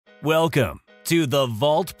Welcome to the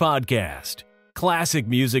Vault Podcast, classic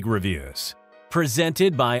music reviews,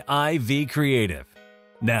 presented by IV Creative.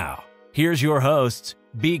 Now, here's your hosts,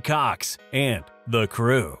 B.Cox and the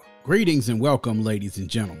crew. Greetings and welcome, ladies and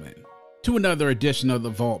gentlemen, to another edition of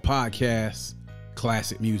the Vault Podcast,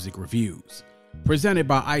 classic music reviews, presented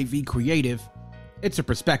by IV Creative. It's a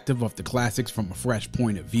perspective of the classics from a fresh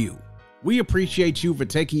point of view. We appreciate you for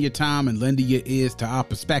taking your time and lending your ears to our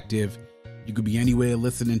perspective. You could be anywhere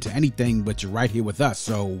listening to anything, but you're right here with us,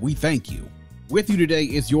 so we thank you. With you today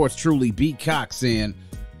is yours truly, B.Cox, and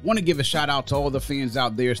want to give a shout out to all the fans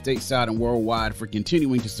out there stateside and worldwide for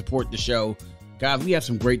continuing to support the show. Guys, we have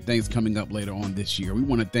some great things coming up later on this year. We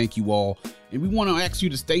want to thank you all, and we want to ask you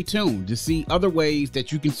to stay tuned to see other ways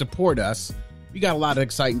that you can support us. We got a lot of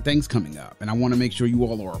exciting things coming up, and I want to make sure you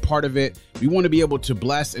all are a part of it. We want to be able to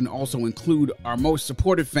bless and also include our most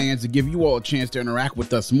supportive fans to give you all a chance to interact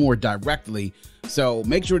with us more directly. So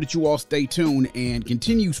make sure that you all stay tuned and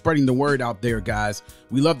continue spreading the word out there, guys.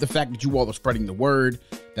 We love the fact that you all are spreading the word,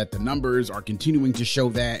 that the numbers are continuing to show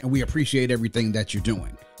that, and we appreciate everything that you're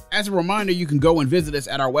doing. As a reminder, you can go and visit us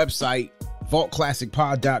at our website,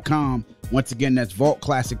 vaultclassicpod.com. Once again, that's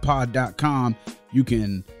vaultclassicpod.com. You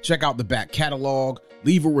can check out the back catalog,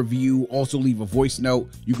 leave a review, also leave a voice note.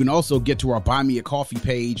 You can also get to our Buy Me a Coffee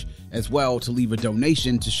page as well to leave a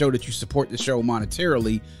donation to show that you support the show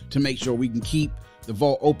monetarily to make sure we can keep the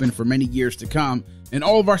vault open for many years to come. And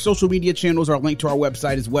all of our social media channels are linked to our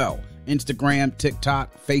website as well. Instagram,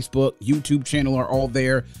 TikTok, Facebook, YouTube channel are all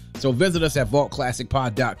there. So visit us at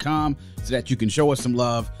vaultclassicpod.com so that you can show us some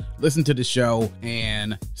love, listen to the show,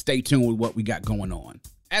 and stay tuned with what we got going on.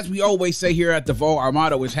 As we always say here at the Vault, our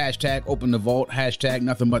motto is hashtag open the vault, hashtag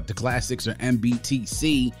nothing but the classics, or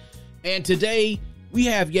MBTC. And today we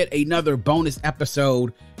have yet another bonus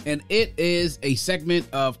episode, and it is a segment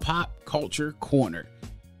of Pop Culture Corner,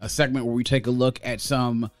 a segment where we take a look at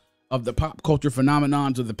some of the pop culture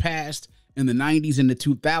phenomenons of the past in the 90s and the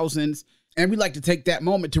 2000s. And we like to take that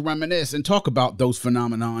moment to reminisce and talk about those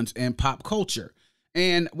phenomenons and pop culture.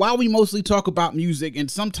 And while we mostly talk about music and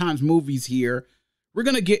sometimes movies here, we're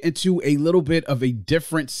going to get into a little bit of a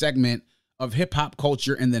different segment of hip hop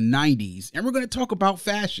culture in the 90s. And we're going to talk about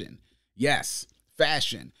fashion. Yes,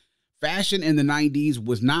 fashion. Fashion in the 90s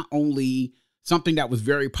was not only something that was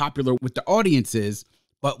very popular with the audiences,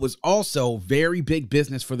 but was also very big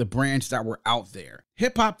business for the brands that were out there.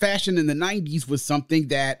 Hip hop fashion in the 90s was something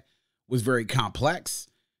that was very complex.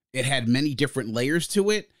 It had many different layers to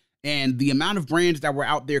it. And the amount of brands that were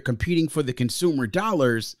out there competing for the consumer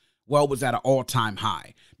dollars, well, was at an all-time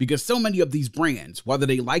high, because so many of these brands, whether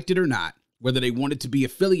they liked it or not, whether they wanted to be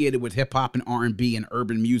affiliated with hip hop and R&B and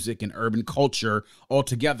urban music and urban culture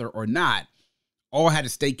altogether or not, all had a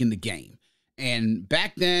stake in the game. And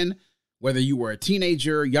back then, whether you were a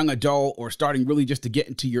teenager, young adult, or starting really just to get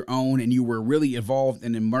into your own and you were really involved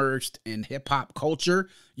and immersed in hip hop culture,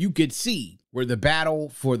 you could see where the battle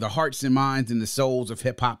for the hearts and minds and the souls of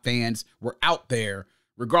hip hop fans were out there,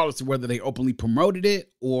 regardless of whether they openly promoted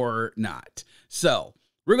it or not. So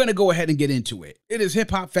we're going to go ahead and get into it. It is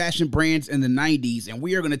hip hop fashion brands in the 90s, and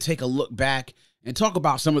we are going to take a look back and talk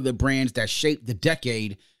about some of the brands that shaped the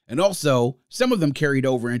decade, and also some of them carried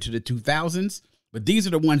over into the 2000s. But these are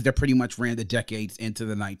the ones that pretty much ran the decades into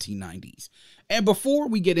the 1990s. And before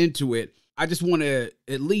we get into it, I just want to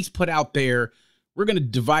at least put out there, we're going to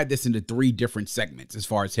divide this into three different segments as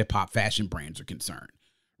far as hip hop fashion brands are concerned.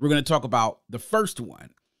 We're going to talk about the first one,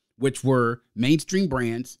 which were mainstream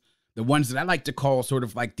brands, the ones that I like to call sort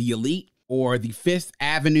of like the elite or the Fifth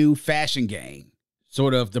Avenue fashion gang,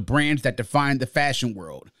 sort of the brands that defined the fashion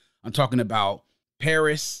world. I'm talking about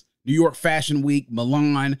Paris, New York Fashion Week,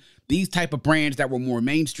 Milan, these type of brands that were more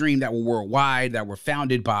mainstream, that were worldwide, that were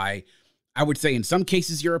founded by, I would say in some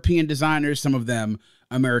cases, European designers, some of them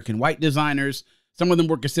American white designers. Some of them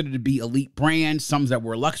were considered to be elite brands, some that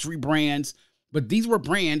were luxury brands. But these were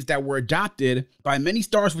brands that were adopted by many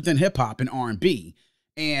stars within hip hop and R&B.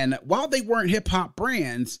 And while they weren't hip hop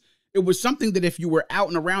brands, it was something that if you were out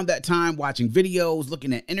and around that time watching videos,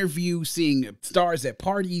 looking at interviews, seeing stars at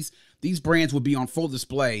parties, these brands would be on full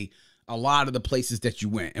display a lot of the places that you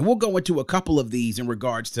went. And we'll go into a couple of these in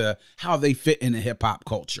regards to how they fit in the hip hop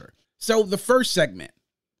culture. So the first segment,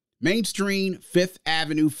 mainstream Fifth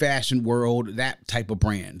Avenue fashion world, that type of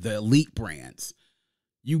brand, the elite brands.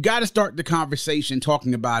 You got to start the conversation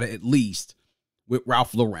talking about it at least with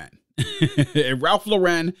Ralph Lauren. And Ralph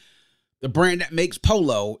Lauren, the brand that makes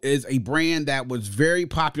polo, is a brand that was very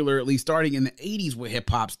popular, at least starting in the 80s with hip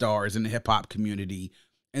hop stars in the hip hop community.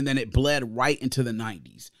 And then it bled right into the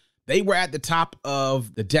 90s. They were at the top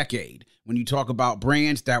of the decade. When you talk about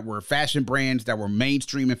brands that were fashion brands that were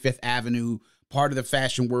mainstream in Fifth Avenue, part of the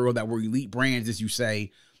fashion world, that were elite brands, as you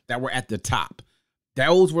say, that were at the top.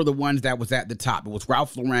 Those were the ones that was at the top. It was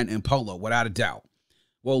Ralph Lauren and Polo, without a doubt.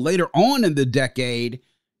 Well, later on in the decade,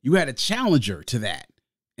 you had a challenger to that,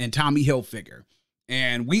 and Tommy Hilfiger.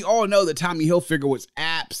 And we all know that Tommy Hilfiger was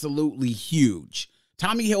absolutely huge.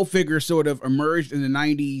 Tommy Hilfiger sort of emerged in the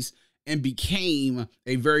 90s and became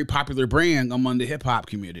a very popular brand among the hip-hop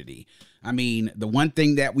community. I mean, the one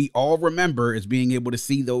thing that we all remember is being able to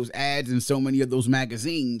see those ads in so many of those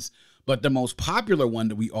magazines, but the most popular one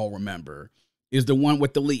that we all remember is the one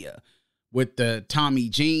with the Leah, with the Tommy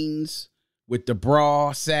jeans, with the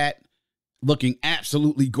bra set, looking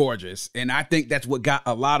absolutely gorgeous. And I think that's what got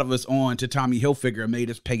a lot of us on to Tommy Hilfiger and made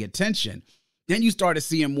us pay attention. Then you started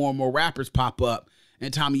seeing more and more rappers pop up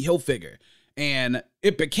in Tommy Hilfiger, and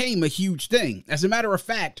it became a huge thing. As a matter of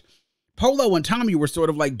fact, Polo and Tommy were sort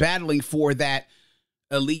of like battling for that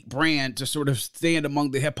elite brand to sort of stand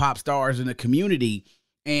among the hip hop stars in the community.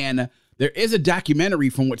 And there is a documentary,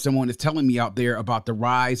 from what someone is telling me out there, about the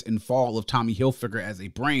rise and fall of Tommy Hilfiger as a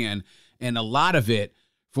brand. And a lot of it,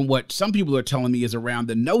 from what some people are telling me, is around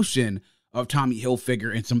the notion of Tommy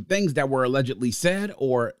Hilfiger and some things that were allegedly said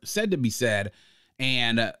or said to be said,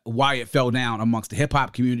 and why it fell down amongst the hip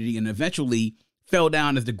hop community and eventually fell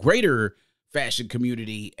down as the greater fashion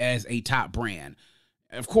community as a top brand.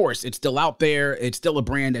 Of course, it's still out there. It's still a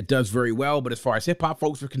brand that does very well. But as far as hip hop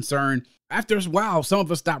folks are concerned, after a while, some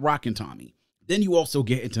of us stopped rocking Tommy. Then you also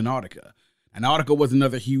get into Nautica. And Nautica was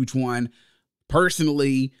another huge one.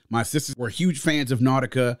 Personally, my sisters were huge fans of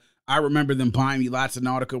Nautica. I remember them buying me lots of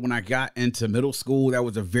Nautica when I got into middle school. That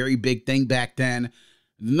was a very big thing back then.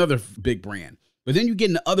 Another big brand. But then you get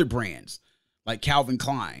into other brands like Calvin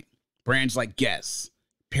Klein, brands like Guess,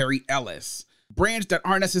 Perry Ellis, brands that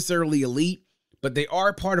aren't necessarily elite, but they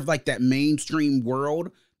are part of like that mainstream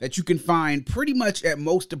world that you can find pretty much at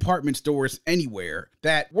most department stores anywhere,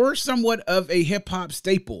 that were somewhat of a hip hop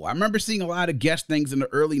staple. I remember seeing a lot of Guess things in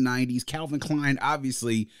the early 90s. Calvin Klein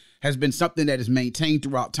obviously has been something that is maintained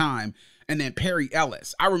throughout time. And then Perry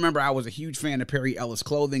Ellis. I remember I was a huge fan of Perry Ellis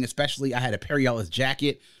clothing, especially I had a Perry Ellis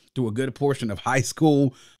jacket through a good portion of high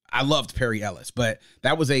school. I loved Perry Ellis, but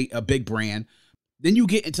that was a big brand. Then you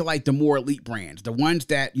get into like the more elite brands, the ones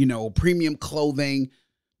that, you know, premium clothing,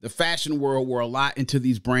 the fashion world were a lot into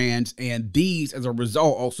these brands. And these, as a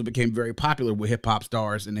result, also became very popular with hip hop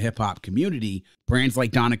stars in the hip hop community. Brands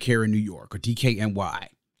like Donna Karan New York or DKNY,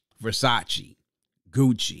 Versace,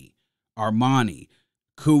 Gucci, Armani,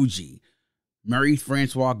 Coogee,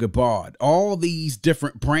 Marie-Francois Gabbard, all these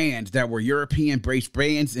different brands that were European-based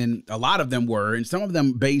brands, and a lot of them were, and some of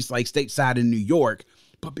them based like stateside in New York,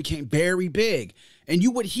 but became very big. And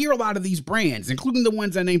you would hear a lot of these brands, including the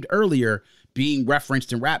ones I named earlier, being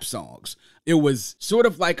referenced in rap songs. It was sort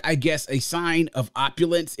of like, I guess, a sign of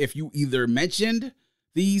opulence if you either mentioned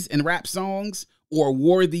these in rap songs or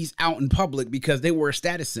wore these out in public, because they were a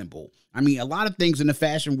status symbol. I mean, a lot of things in the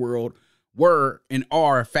fashion world were and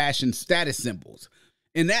are fashion status symbols.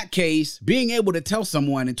 In that case, being able to tell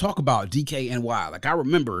someone and talk about DKNY, like I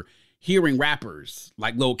remember hearing rappers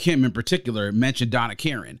like Lil' Kim in particular mention Donna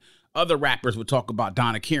Karan. Other rappers would talk about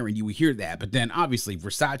Donna Karan. You would hear that. But then obviously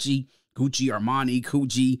Versace, Gucci, Armani,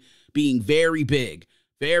 Coogee being very big,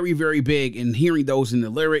 very, very big, and hearing those in the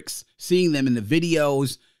lyrics, seeing them in the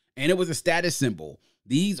videos, and it was a status symbol.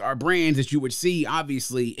 These are brands that you would see,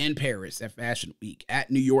 obviously, in Paris at Fashion Week,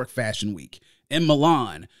 at New York Fashion Week, in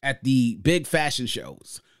Milan, at the big fashion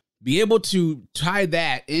shows. Be able to tie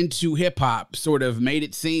that into hip-hop sort of made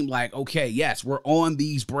it seem like, okay, yes, we're on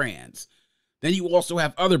these brands. Then you also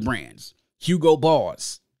have other brands, Hugo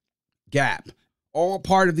Boss, Gap, all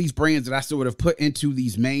part of these brands that I sort of put into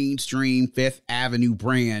these mainstream Fifth Avenue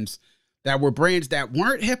brands that were brands that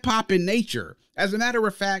weren't hip-hop in nature. As a matter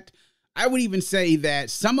of fact, I would even say that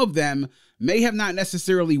some of them may have not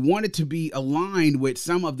necessarily wanted to be aligned with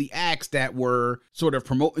some of the acts that were sort of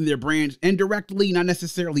promoting their brands indirectly, not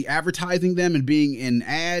necessarily advertising them and being in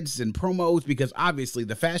ads and promos, because obviously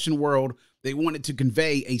the fashion world, they wanted to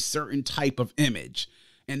convey a certain type of image.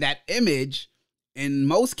 And that image, in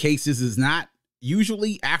most cases, is not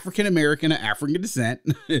usually African-American or African descent,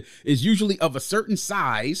 is usually of a certain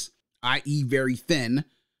size, i.e. very thin,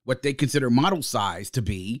 what they consider model size to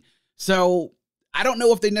be. So I don't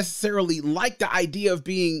know if they necessarily like the idea of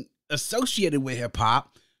being associated with hip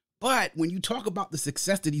hop, but when you talk about the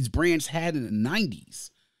success that these brands had in the 90s,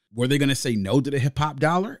 were they going to say no to the hip hop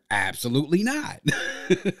dollar? Absolutely not.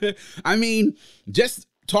 I mean, just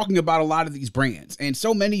talking about a lot of these brands, and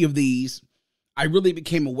so many of these I really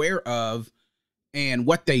became aware of and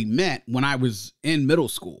what they meant when I was in middle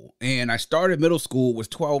school. And I started middle school, was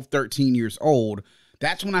 12, 13 years old.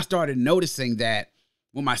 That's when I started noticing that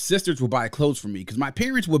when my sisters would buy clothes for me, because my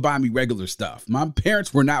parents would buy me regular stuff. My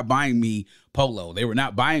parents were not buying me Polo. They were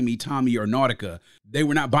not buying me Tommy or Nautica. They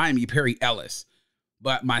were not buying me Perry Ellis.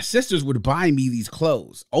 But my sisters would buy me these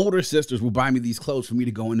clothes. Older sisters would buy me these clothes for me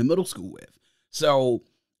to go into middle school with. So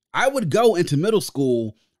I would go into middle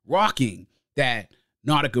school rocking that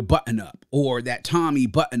Nautica button-up or that Tommy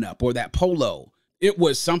button-up or that Polo. It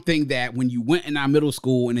was something that when you went in our middle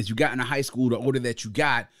school and as you got into high school, the older that you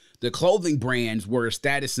got, the clothing brands were a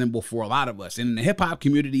status symbol for a lot of us. And in the hip-hop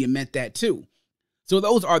community, it meant that too. So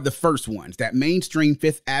those are the first ones, that mainstream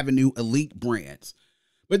Fifth Avenue elite brands.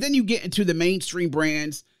 But then you get into the mainstream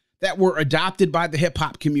brands that were adopted by the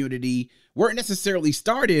hip-hop community, weren't necessarily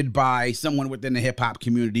started by someone within the hip-hop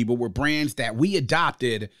community, but were brands that we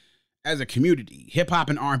adopted as a community. Hip-hop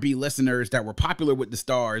and R&B listeners that were popular with the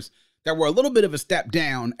stars, that were a little bit of a step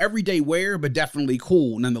down, everyday wear, but definitely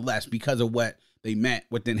cool nonetheless because of what they meant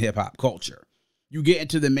within hip-hop culture. You get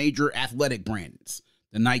into the major athletic brands,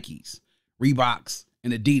 the Nikes, Reeboks,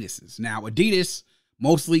 and Adidases. Now, Adidas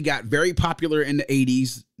mostly got very popular in the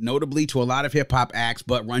 80s, notably to a lot of hip-hop acts,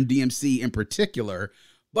 but Run DMC in particular.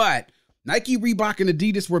 But Nike, Reebok, and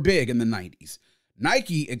Adidas were big in the 90s.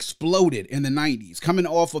 Nike exploded in the 90s, coming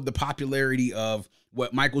off of the popularity of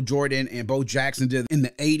what Michael Jordan and Bo Jackson did in the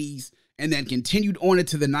 80s, and then continued on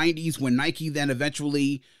into the 90s when Nike then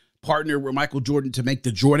eventually partnered with Michael Jordan to make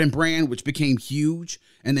the Jordan brand, which became huge.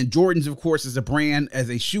 And then Jordan's, of course, is a brand as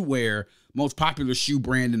a shoe wear, most popular shoe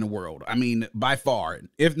brand in the world. I mean, by far,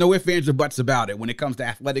 if no ifs, ands, or buts about it, when it comes to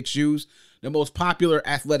athletic shoes, the most popular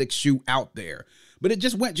athletic shoe out there. But it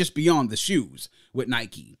just went just beyond the shoes with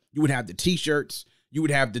Nike. You would have the t-shirts, you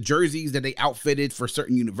would have the jerseys that they outfitted for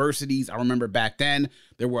certain universities. I remember back then,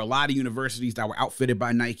 there were a lot of universities that were outfitted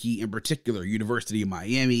by Nike, in particular, University of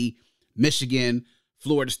Miami, Michigan,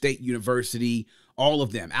 Florida State University, all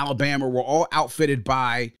of them. Alabama were all outfitted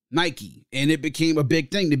by Nike, and it became a big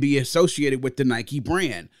thing to be associated with the Nike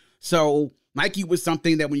brand. So Nike was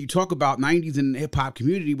something that when you talk about 90s in the hip-hop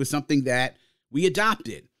community was something that we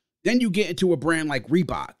adopted. Then you get into a brand like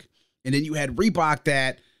Reebok, and then you had Reebok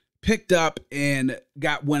that picked up and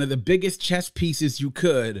got one of the biggest chess pieces you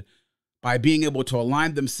could by being able to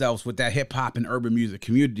align themselves with that hip hop and urban music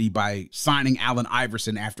community by signing Allen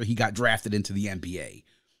Iverson after he got drafted into the NBA.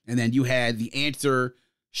 And then you had the Answer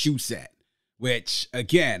shoe set, which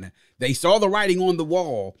again, they saw the writing on the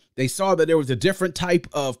wall. They saw that there was a different type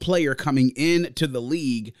of player coming into the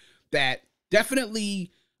league that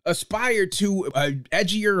definitely aspired to an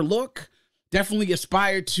edgier look, definitely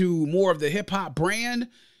aspired to more of the hip hop brand.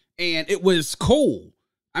 And it was cool.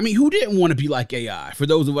 I mean, who didn't want to be like AI? For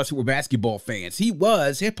those of us who were basketball fans, he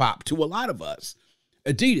was hip-hop to a lot of us.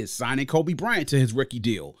 Adidas signing Kobe Bryant to his rookie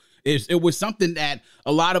deal. It was something that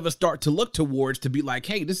a lot of us start to look towards to be like,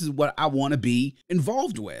 hey, this is what I want to be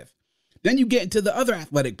involved with. Then you get into the other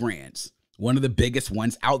athletic brands. One of the biggest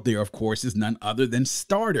ones out there, of course, is none other than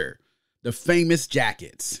Starter, the famous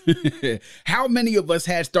jackets. How many of us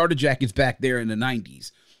had Starter jackets back there in the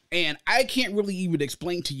 90s? And I can't really even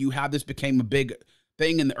explain to you how this became a big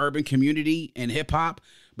thing in the urban community and hip hop,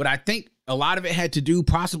 but I think a lot of it had to do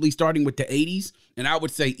possibly starting with the 80s. And I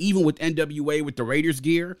would say even with NWA with the Raiders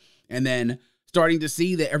gear, and then starting to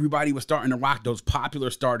see that everybody was starting to rock those popular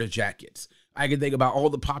Starter jackets. I can think about all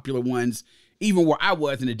the popular ones, even where I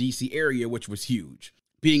was in the DC area, which was huge.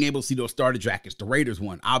 Being able to see those Starter jackets, the Raiders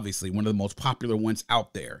one, obviously one of the most popular ones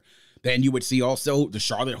out there. Then you would see also the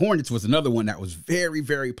Charlotte Hornets was another one that was very,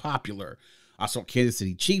 very popular. I saw Kansas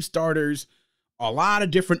City Chiefs starters, a lot of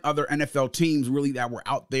different other NFL teams really that were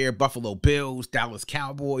out there. Buffalo Bills, Dallas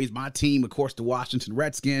Cowboys, my team, of course, the Washington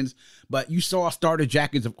Redskins. But you saw starter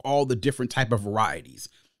jackets of all the different type of varieties.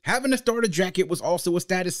 Having a starter jacket was also a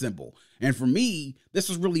status symbol. And for me, this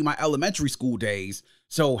was really my elementary school days.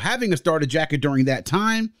 So having a starter jacket during that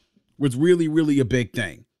time was really, really a big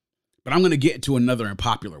thing. But I'm going to get into another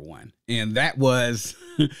unpopular one. And that was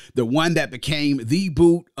the one that became the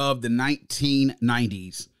boot of the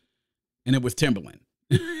 1990s. And it was Timberland.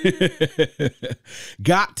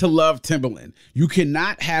 Got to love Timberland. You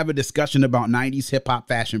cannot have a discussion about 90s hip hop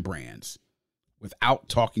fashion brands without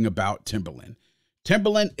talking about Timberland.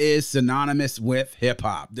 Timberland is synonymous with hip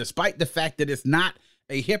hop, despite the fact that it's not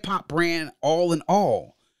a hip hop brand all in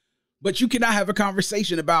all. But you cannot have a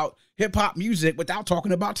conversation about hip hop music without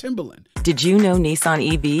talking about Timberland. Did you know Nissan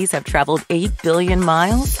EVs have traveled 8 billion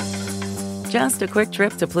miles? Just a quick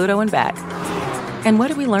trip to Pluto and back. And what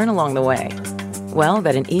did we learn along the way? Well,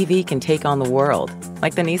 that an EV can take on the world,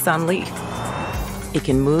 like the Nissan Leaf. It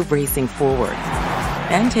can move racing forward,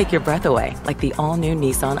 and take your breath away like the all-new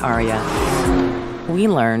Nissan Ariya. We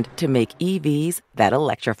learned to make EVs that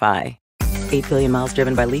electrify. 8 billion miles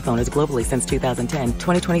driven by Leaf owners globally since 2010.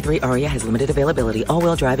 2023 Ariya has limited availability.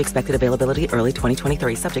 All-wheel drive expected availability early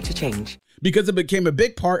 2023, subject to change. Because it became a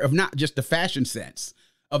big part of not just the fashion sense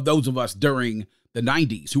of those of us during the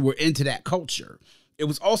 90s who were into that culture. It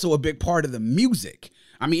was also a big part of the music.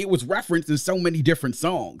 I mean, it was referenced in so many different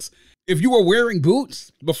songs. If you were wearing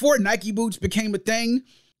boots, before Nike boots became a thing,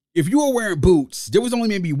 if you were wearing boots, there was only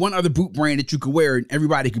maybe one other boot brand that you could wear and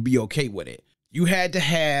everybody could be okay with it. You had to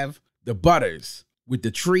have the Butters with the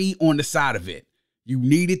tree on the side of it. You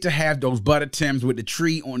needed to have those Butter Tims with the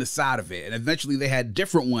tree on the side of it. And eventually they had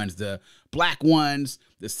different ones, the black ones,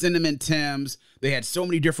 the cinnamon Tims. They had so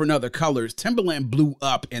many different other colors. Timberland blew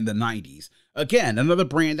up in the 90s. Again, another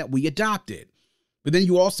brand that we adopted. But then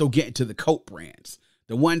you also get into the coat brands,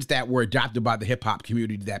 the ones that were adopted by the hip hop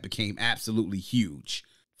community that became absolutely huge.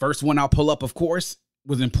 First one I'll pull up, of course,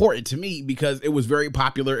 was important to me because it was very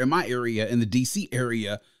popular in my area, in the DC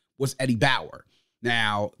area, was Eddie Bauer.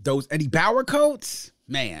 Now, those Eddie Bauer coats,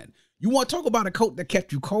 man, you want to talk about a coat that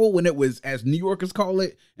kept you cold when it was, as New Yorkers call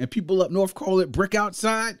it, and people up north call it, brick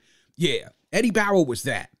outside? Yeah, Eddie Bauer was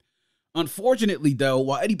that. Unfortunately, though,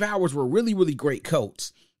 while Eddie Bauer's were really, really great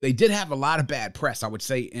coats, they did have a lot of bad press, I would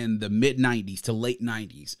say, in the mid-90s to late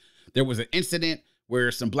 90s. There was an incident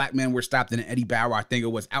where some black men were stopped in an Eddie Bauer, I think it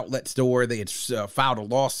was outlet store. They had filed a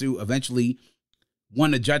lawsuit, eventually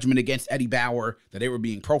won a judgment against Eddie Bauer that they were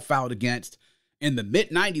being profiled against. In the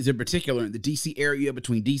mid-90s in particular, in the D.C. area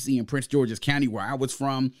between D.C. and Prince George's County, where I was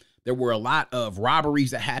from, there were a lot of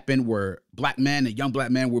robberies that happened where black men and young black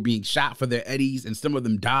men were being shot for their Eddies, and some of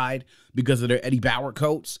them died because of their Eddie Bauer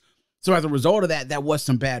coats. So as a result of that, that was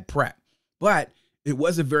some bad prep. But it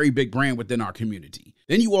was a very big brand within our community.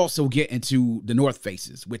 Then you also get into the North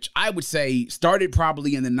Faces, which I would say started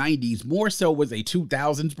probably in the 90s, more so was a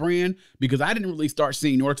 2000s brand, because I didn't really start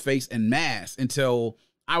seeing North Face en masse until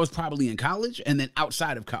I was probably in college and then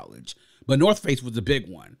outside of college. But North Face was a big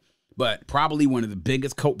one. But probably one of the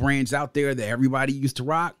biggest coat brands out there that everybody used to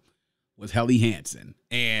rock was Helly Hansen.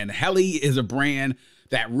 And Helly is a brand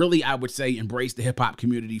that really, I would say, embraced the hip-hop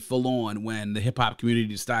community full on when the hip-hop community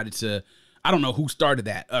decided to, I don't know who started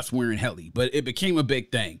that, us wearing Helly, but it became a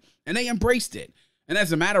big thing. And they embraced it. And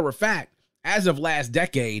as a matter of fact, as of last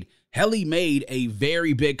decade, Helly made a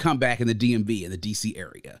very big comeback in the DMV, in the DC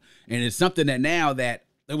area. And it's something that now that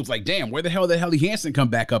it was like, damn, where the hell did Helly Hansen come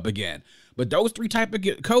back up again? But those three type of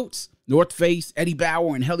coats, North Face, Eddie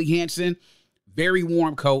Bauer, and Helly Hansen, very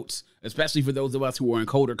warm coats, especially for those of us who are in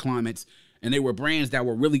colder climates. And they were brands that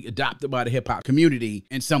were really adopted by the hip-hop community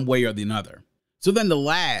in some way or another. So then the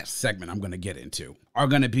last segment I'm going to get into are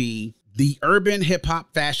going to be the urban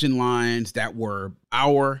hip-hop fashion lines that were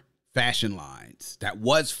our fashion lines, that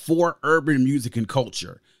was for urban music and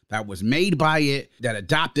culture, that was made by it, that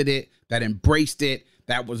adopted it, that embraced it,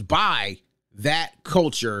 that was by that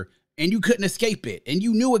culture, and you couldn't escape it. And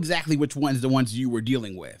you knew exactly which ones the ones you were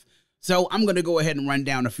dealing with. So I'm going to go ahead and run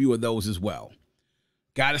down a few of those as well.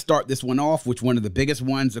 Got to start this one off with one of the biggest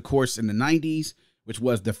ones, of course, in the 90s, which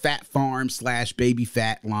was the Fat Farm / Baby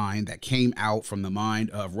Fat line that came out from the mind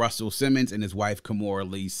of Russell Simmons and his wife, Kimora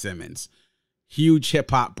Lee Simmons. Huge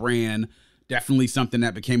hip hop brand, definitely something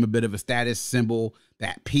that became a bit of a status symbol.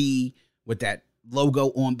 That P with that logo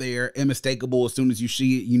on there, unmistakable. As soon as you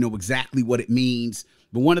see it, you know exactly what it means.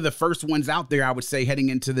 But one of the first ones out there, I would say, heading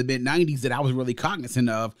into the mid-90s that I was really cognizant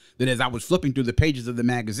of, that as I was flipping through the pages of the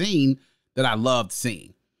magazine, that I loved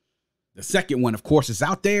seeing. The second one, of course, is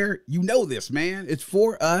out there. You know this, man. It's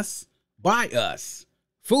for us, by us.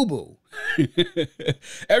 FUBU.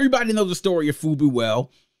 Everybody knows the story of FUBU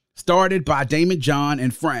well. Started by Damon John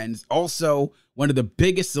and friends. Also, one of the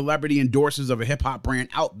biggest celebrity endorsers of a hip-hop brand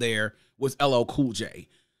out there was LL Cool J.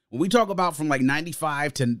 When we talk about from like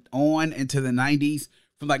 95 to on into the 90s,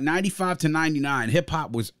 from like 95 to 99,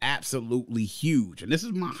 hip-hop was absolutely huge. And this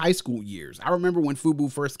is my high school years. I remember when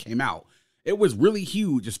FUBU first came out. It was really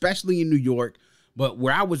huge, especially in New York. But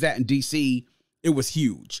where I was at in DC, it was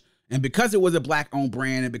huge. And because it was a black-owned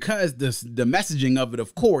brand, and because the messaging of it,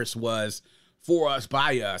 of course, was for us,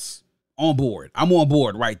 by us, on board. I'm on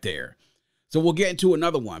board right there. So we'll get into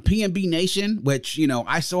another one. PNB Nation, which, you know,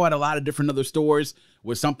 I saw at a lot of different other stores,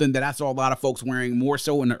 was something that I saw a lot of folks wearing more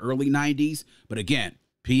so in the early 90s. But again,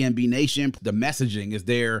 PNB Nation, the messaging is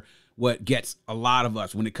there, what gets a lot of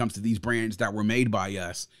us when it comes to these brands that were made by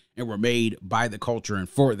us and were made by the culture and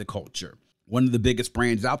for the culture. One of the biggest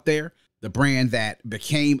brands out there, the brand that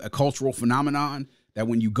became a cultural phenomenon, that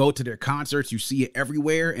when you go to their concerts, you see it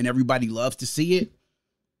everywhere and everybody loves to see it.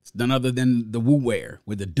 It's none other than the Woo Wear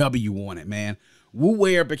with the W on it, man. Wu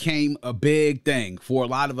Wear became a big thing for a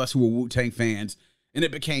lot of us who were Wu-Tang fans, and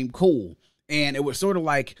it became cool. And it was sort of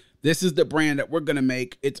like, this is the brand that we're going to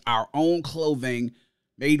make. It's our own clothing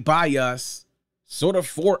made by us, sort of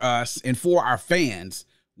for us and for our fans.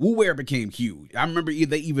 Wu Wear became huge. I remember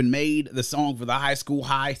they even made the song for the High School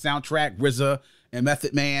High soundtrack, RZA and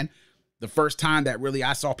Method Man. The first time that really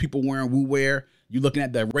I saw people wearing Wu Wear, you looking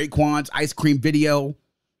at the Raekwon's ice cream video.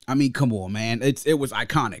 I mean, come on, man. It was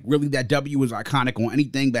iconic. Really, that W was iconic on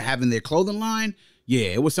anything, but having their clothing line, yeah,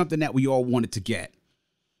 it was something that we all wanted to get.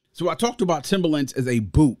 So I talked about Timberlands as a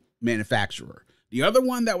boot manufacturer. The other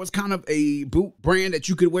one that was kind of a boot brand that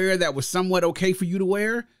you could wear that was somewhat okay for you to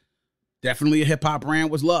wear, definitely a hip-hop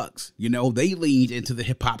brand, was Lugz. You know, they leaned into the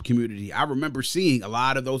hip-hop community. I remember seeing a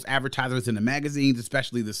lot of those advertisements in the magazines,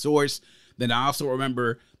 especially The Source. Then I also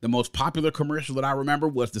remember the most popular commercial that I remember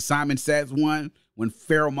was the Simon Says one. When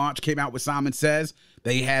Pharoah Monch came out with Simon Says,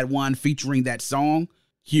 they had one featuring that song.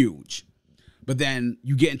 Huge. But then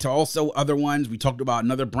you get into also other ones. We talked about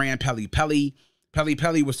another brand, Pelle Pelle. Pelle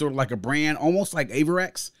Pelle was sort of like a brand, almost like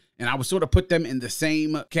Averex. And I would sort of put them in the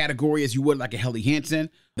same category as you would like a Helly Hansen.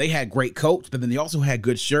 They had great coats, but then they also had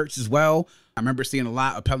good shirts as well. I remember seeing a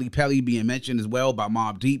lot of Pelle Pelle being mentioned as well by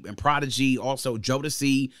Mobb Deep and Prodigy, also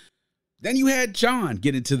Jodeci. Then you had John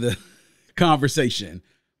get into the conversation.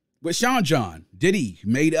 With Sean John, Diddy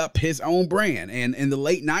made up his own brand. And in the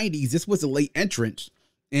late 90s, this was a late entrance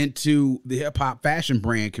into the hip-hop fashion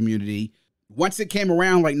brand community. Once it came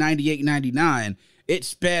around like 98, 99, it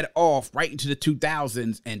sped off right into the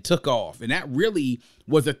 2000s and took off. And that really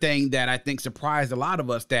was a thing that I think surprised a lot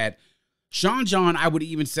of us, that Sean John, I would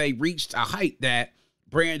even say, reached a height that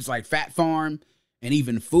brands like Fat Farm and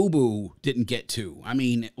even FUBU didn't get to. I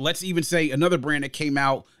mean, let's even say another brand that came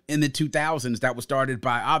out in the 2000s that was started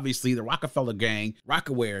by, obviously, the Rockefeller gang,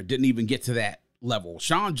 Rocawear, didn't even get to that level.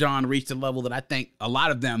 Sean John reached a level that I think a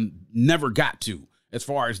lot of them never got to, as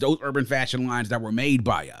far as those urban fashion lines that were made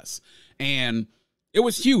by us. And it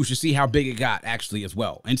was huge to see how big it got, actually, as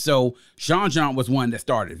well. And so Sean John was one that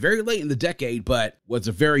started very late in the decade, but was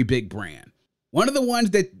a very big brand. One of the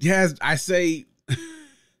ones that has, I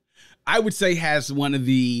would say has one of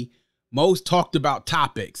the most talked about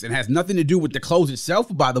topics, and has nothing to do with the clothes itself,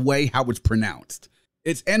 by the way, how it's pronounced.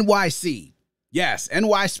 It's NYC. Yes,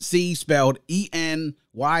 NYC spelled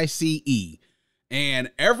E-N-Y-C-E.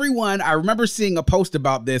 And everyone, I remember seeing a post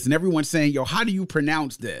about this and everyone saying, yo, how do you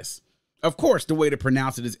pronounce this? Of course, the way to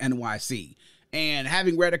pronounce it is NYC. And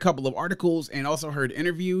having read a couple of articles and also heard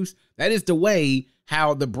interviews, that is the way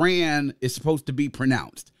how the brand is supposed to be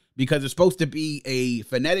pronounced, because it's supposed to be a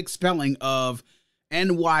phonetic spelling of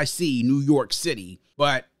NYC, New York City.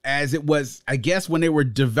 But as it was, I guess, when they were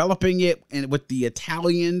developing it and with the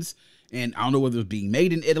Italians, and I don't know whether it was being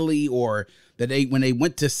made in Italy or that when they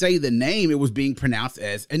went to say the name, it was being pronounced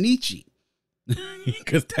as Anici.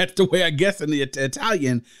 Because that's the way, I guess, in the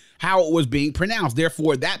Italian, how it was being pronounced.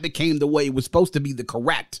 Therefore, that became the way it was supposed to be the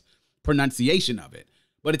correct pronunciation of it.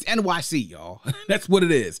 But it's NYC, y'all. That's what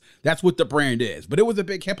it is. That's what the brand is. But it was a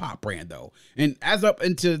big hip hop brand, though. And as up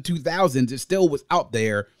into the 2000s, it still was out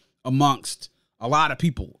there amongst a lot of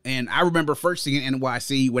people. And I remember first seeing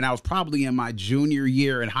NYC when I was probably in my junior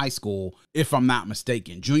year in high school, if I'm not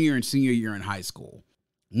mistaken. Junior and senior year in high school.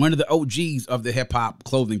 One of the OGs of the hip hop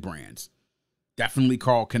clothing brands. Definitely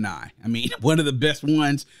Karl Kani. I mean, one of the best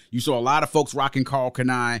ones. You saw a lot of folks rocking Karl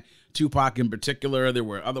Kani. Tupac in particular. There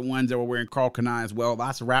were other ones that were wearing Karl Kani as well.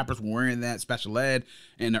 Lots of rappers were wearing that, Special Ed,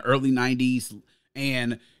 in the early 90s.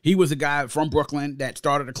 And he was a guy from Brooklyn that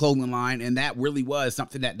started a clothing line, and that really was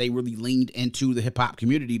something that they really leaned into the hip-hop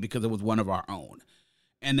community because it was one of our own.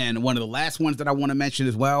 And then one of the last ones that I want to mention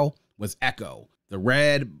as well was Echo, the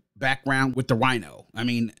red background with the rhino. I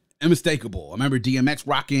mean, unmistakable. I remember DMX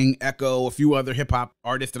rocking Echo, a few other hip-hop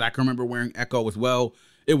artists that I can remember wearing Echo as well.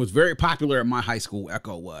 It was very popular at my high school,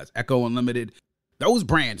 Echo was. Echo Unlimited. Those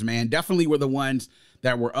brands, man, definitely were the ones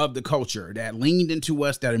that were of the culture, that leaned into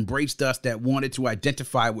us, that embraced us, that wanted to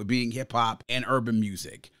identify with being hip-hop and urban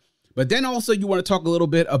music. But then also you want to talk a little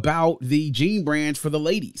bit about the jean brands for the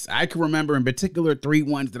ladies. I can remember in particular 3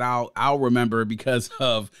 ones that I'll remember because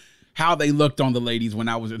of how they looked on the ladies when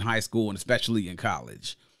I was in high school and especially in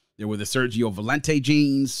college. There were the Sergio Valente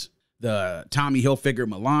jeans, the Tommy Hilfiger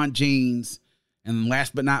Milan jeans, and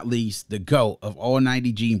last but not least, the GOAT of all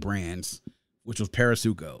 90 jean brands, which was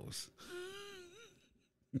Parasucos.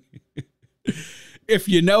 If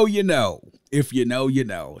you know, you know. If you know, you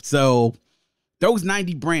know. So those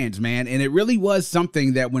 90 brands, man, and it really was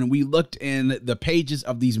something that when we looked in the pages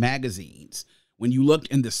of these magazines, when you looked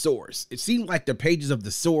in the Source, it seemed like the pages of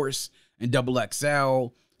the Source and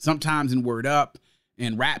XXL, sometimes in Word Up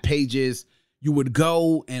and Rap pages, you would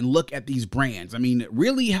go and look at these brands. I mean,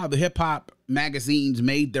 really how the hip hop magazines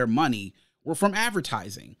made their money were from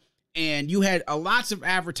advertising. And you had lots of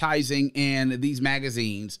advertising in these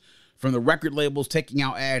magazines, from the record labels taking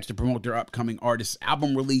out ads to promote their upcoming artists'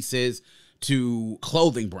 album releases to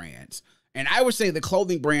clothing brands. And I would say the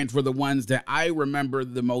clothing brands were the ones that I remember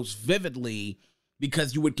the most vividly,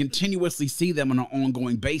 because you would continuously see them on an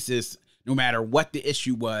ongoing basis, no matter what the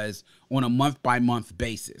issue was, on a month-by-month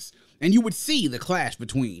basis. And you would see the clash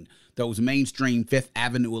between those mainstream Fifth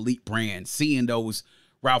Avenue elite brands, seeing those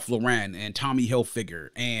Ralph Lauren and Tommy Hilfiger,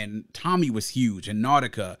 and Tommy was huge, and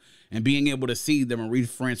Nautica, and being able to see the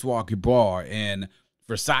Marie-Francois Guibar and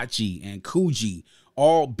Versace and Coogee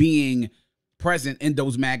all being present in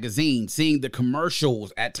those magazines, seeing the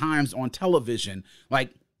commercials at times on television.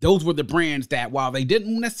 Like, those were the brands that, while they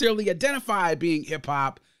didn't necessarily identify being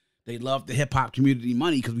hip-hop, they loved the hip-hop community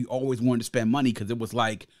money, because we always wanted to spend money, because it was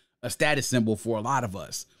like a status symbol for a lot of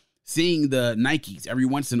us. Seeing the Nikes every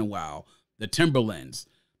once in a while, the Timberlands,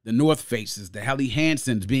 the North Faces, the Helly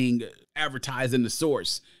Hansons being advertised in the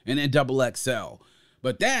Source and then XXL.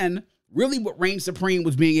 But then, really what reigned supreme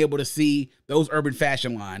was being able to see those urban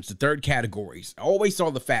fashion lines, the third categories. I always saw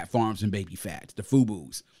the Fat Farms and Baby Fats, the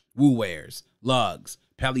Fubu's, Woo Wears, Lugs,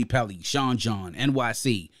 Pelly Pelly, Sean John,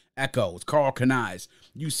 NYC, Echoes, Carl Kanais.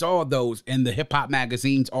 You saw those in the hip-hop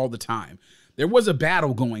magazines all the time. There was a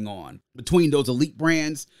battle going on between those elite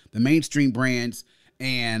brands, the mainstream brands,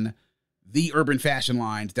 and the urban fashion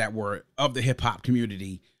lines that were of the hip-hop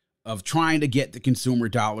community, of trying to get the consumer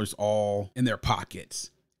dollars all in their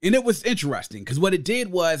pockets. And it was interesting, because what it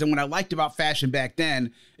did was, and what I liked about fashion back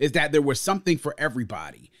then, is that there was something for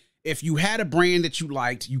everybody. If you had a brand that you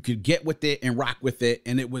liked, you could get with it and rock with it,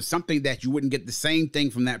 and it was something that you wouldn't get the same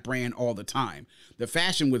thing from that brand all the time. The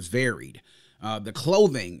fashion was varied. The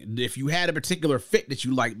clothing, if you had a particular fit that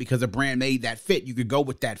you liked because a brand made that fit, you could go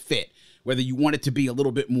with that fit. Whether you wanted to be a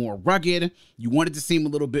little bit more rugged, you wanted to seem a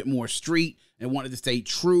little bit more street, and wanted to stay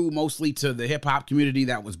true mostly to the hip-hop community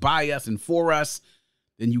that was by us and for us,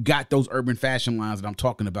 then you got those urban fashion lines that I'm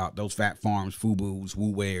talking about, those Fat Farms, Fubu's,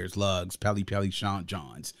 Woo Wears, Lugs, Pelly Pelly, Sean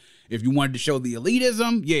Johns. If you wanted to show the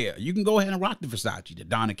elitism, yeah, you can go ahead and rock the Versace, the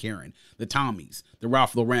Donna Karan, the Tommies, the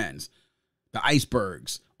Ralph Laurens, the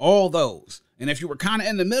Icebergs, all those. And if you were kind of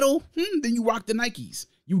in the middle, then you rock the Nikes.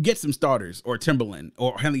 You get some starters, or Timberland,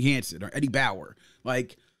 or Helly Hansen, or Eddie Bauer.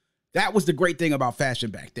 Like, that was the great thing about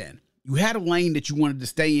fashion back then. You had a lane that you wanted to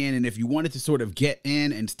stay in, and if you wanted to sort of get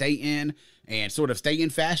in and stay in, and sort of stay in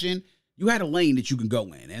fashion, you had a lane that you can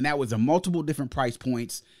go in. And that was a multiple different price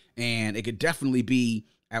points, and it could definitely be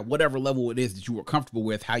at whatever level it is that you were comfortable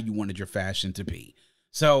with, how you wanted your fashion to be.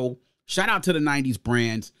 So, shout out to the 90s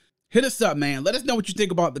brands. Hit us up, man. Let us know what you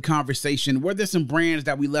think about the conversation. Were there some brands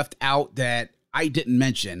that we left out that I didn't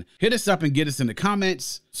mention? Hit us up and get us in the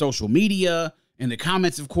comments, social media, in the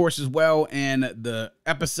comments, of course, as well, and the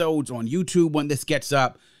episodes on YouTube when this gets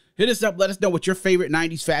up. Hit us up. Let us know what your favorite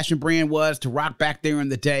 90s fashion brand was to rock back there in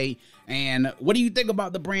the day. And what do you think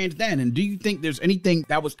about the brands then? And do you think there's anything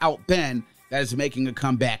that was out then that is making a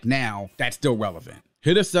comeback now that's still relevant?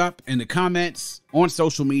 Hit us up in the comments on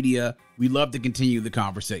social media. We love to continue the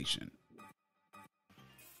conversation.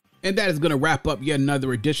 And that is going to wrap up yet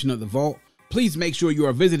another edition of The Vault. Please make sure you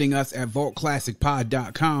are visiting us at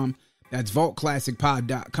vaultclassicpod.com. That's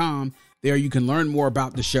vaultclassicpod.com. There you can learn more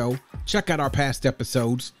about the show, check out our past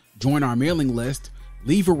episodes, join our mailing list,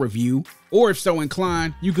 leave a review, or if so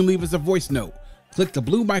inclined, you can leave us a voice note. Click the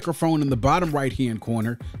blue microphone in the bottom right-hand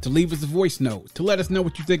corner to leave us a voice note to let us know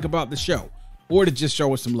what you think about the show, or to just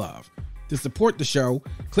show us some love. To support the show,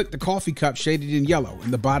 click the coffee cup shaded in yellow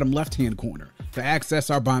in the bottom left-hand corner to access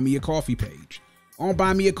our Buy Me a Coffee page. On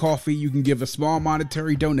Buy Me a Coffee, you can give a small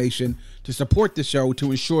monetary donation to support the show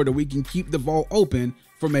to ensure that we can keep the vault open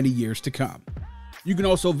for many years to come. You can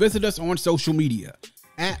also visit us on social media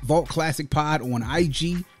at Vault Classic Pod on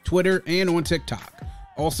IG, Twitter, and on TikTok.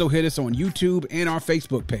 Also hit us on YouTube and our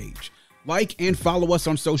Facebook page. Like and follow us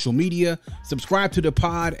on social media, subscribe to the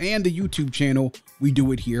pod and the YouTube channel. We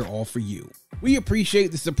do it here all for you. We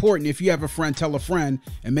appreciate the support, and if you have a friend, tell a friend,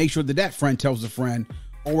 and make sure that that friend tells a friend.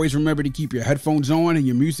 Always remember to keep your headphones on and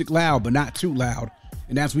your music loud, but not too loud.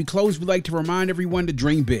 And as we close, we'd like to remind everyone to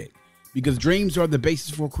dream big, because dreams are the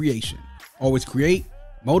basis for creation. Always create,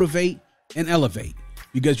 motivate, and elevate,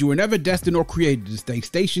 because you were never destined or created to stay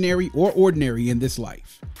stationary or ordinary in this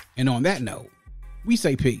life. And on that note, we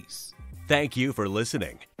say peace. Thank you for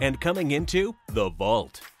listening and coming into The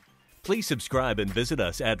Vault. Please subscribe and visit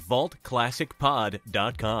us at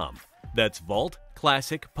vaultclassicpod.com. That's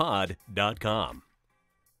vaultclassicpod.com.